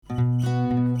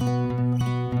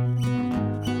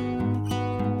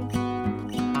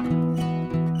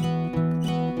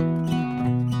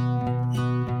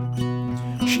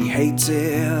hates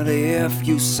it if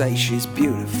you say she's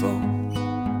beautiful,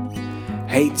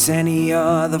 hates any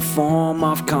other form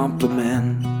of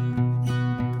compliment.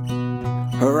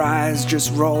 Her eyes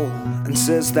just roll and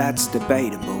says that's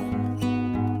debatable,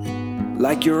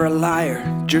 like you're a liar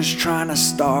just trying to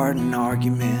start an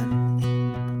argument.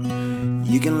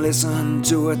 You can listen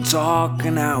to her talk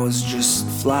and hours just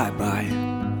fly by,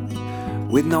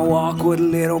 with no awkward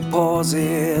little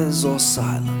pauses or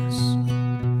silence.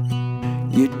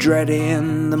 You're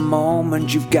dreading the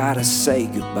moment you've gotta say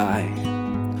goodbye.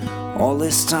 All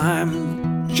this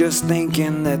time just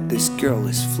thinking that this girl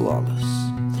is flawless.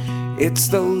 It's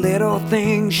the little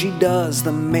things she does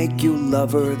that make you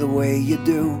love her the way you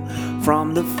do.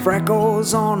 From the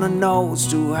freckles on her nose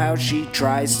to how she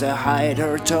tries to hide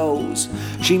her toes.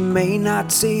 She may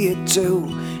not see it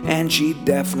too, and she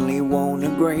definitely won't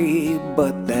agree,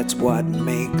 but that's what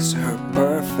makes her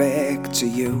perfect to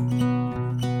you.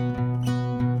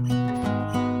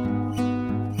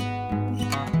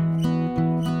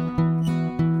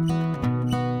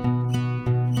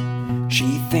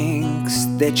 She thinks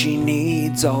that she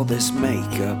needs all this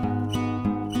makeup,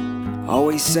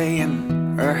 always saying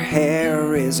her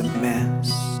hair is a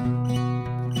mess,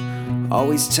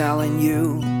 always telling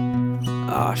you,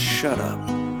 "Ah, shut up,"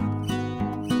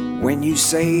 when you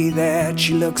say that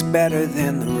she looks better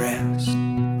than the rest.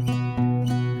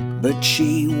 But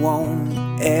she won't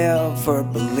ever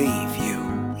believe you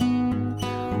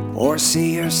or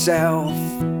see herself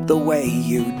the way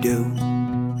you do.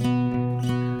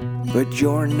 But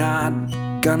you're not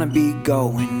gonna be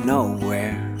going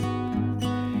nowhere.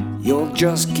 You'll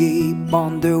just keep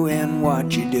on doing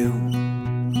what you do.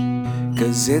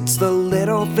 'Cause it's the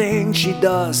little things she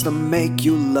does that make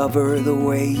you love her the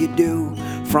way you do.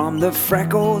 From the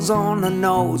freckles on her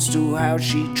nose to how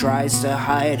she tries to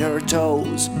hide her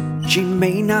toes. She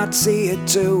may not see it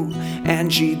too,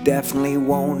 and she definitely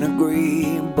won't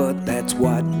agree, but that's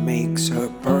what makes her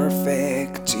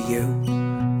perfect to you.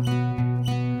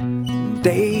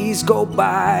 Days go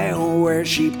by where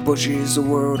she pushes the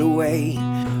world away.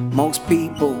 Most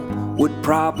people would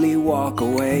probably walk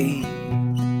away,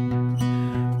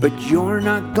 but you're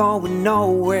not going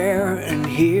nowhere, and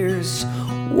here's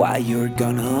why you're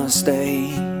gonna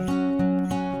stay.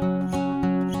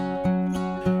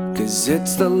 'Cause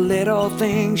it's the little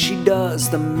things she does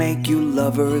that make you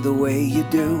love her the way you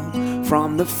do.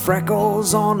 From the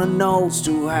freckles on her nose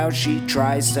to how she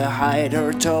tries to hide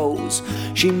her toes.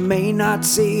 She may not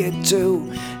see it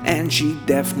too, and she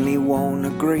definitely won't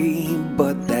agree,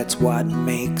 but that's what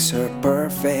makes her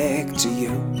perfect to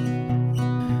you.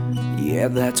 Yeah,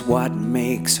 that's what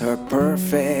makes her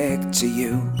perfect to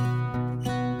you.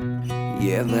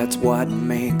 Yeah, that's what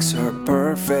makes her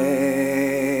perfect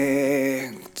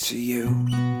to you.